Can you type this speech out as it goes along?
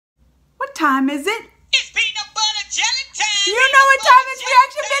time is it? It's peanut butter jelly time. You know what time it's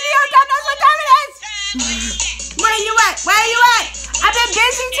reaction video. Don't know what time it is. Where you at? Where you at? I've been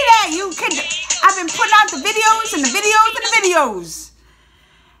busy today. I've been putting out the videos and the videos and the videos.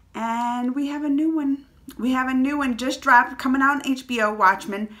 And we have a new one. We have a new one just dropped, coming out on HBO,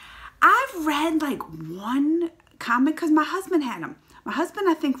 Watchmen. I've read like one comic because my husband had them. My husband,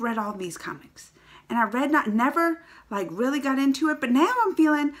 I think, read all these comics. And I never like really got into it. But now I'm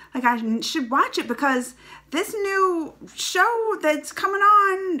feeling like I should watch it because this new show that's coming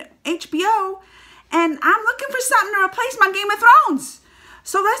on HBO, and I'm looking for something to replace my Game of Thrones.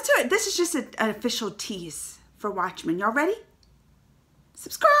 So let's do it. This is just an official tease for Watchmen. Y'all ready?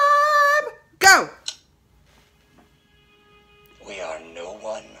 Subscribe. Go. We are no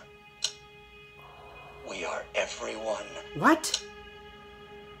one. We are everyone. What?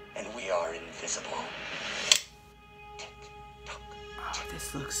 And we are invisible. Oh,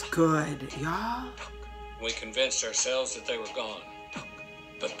 this looks good, y'all. We convinced ourselves that they were gone,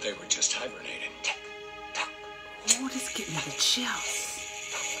 but they were just hibernating. Oh, this is getting me the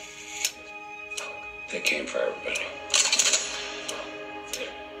chills. They came for everybody.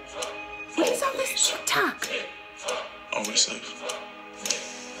 What is all this TikTok? Always leave.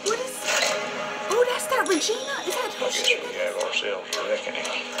 What is... Oh, that's that Regina? Is that who she is? We have ourselves a reckoning.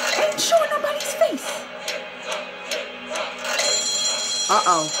 Ain't showing nobody's face.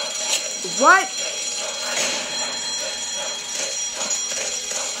 Uh-oh. What?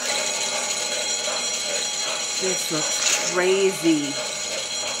 This looks crazy.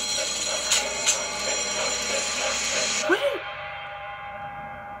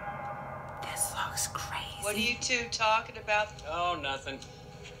 This looks crazy. What are you two talking about? Oh, nothing.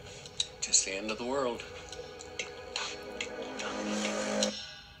 Just the end of the world.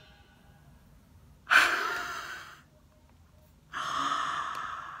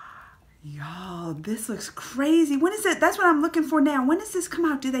 Y'all, this looks crazy. When is it? That's what I'm looking for now. When does this come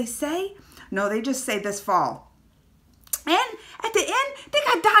out? Do they say? No, they just say this fall. And at the end, they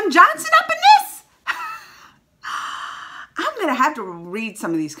got Don Johnson up in this. I'm going to have to read some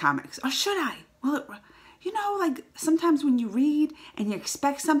of these comics. Or should I? Well, you know, like sometimes when you read and you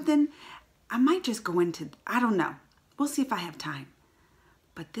expect something, I might just go into, I don't know. We'll see if I have time.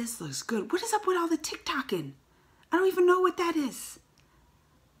 But this looks good. What is up with all the TikToking? I don't even know what that is.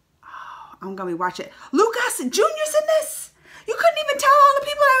 Oh, I'm going to be watching it. Lou Gossett Jr.'s in this. You couldn't even tell all the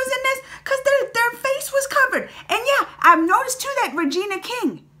people that was in this because their face was covered. And yeah, I've noticed too that Regina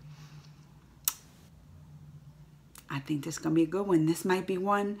King. I think this is going to be a good one. This might be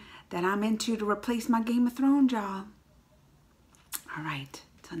one that I'm into to replace my Game of Thrones, y'all. All right.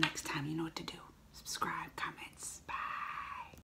 Till next time, you know what to do. Subscribe, comments.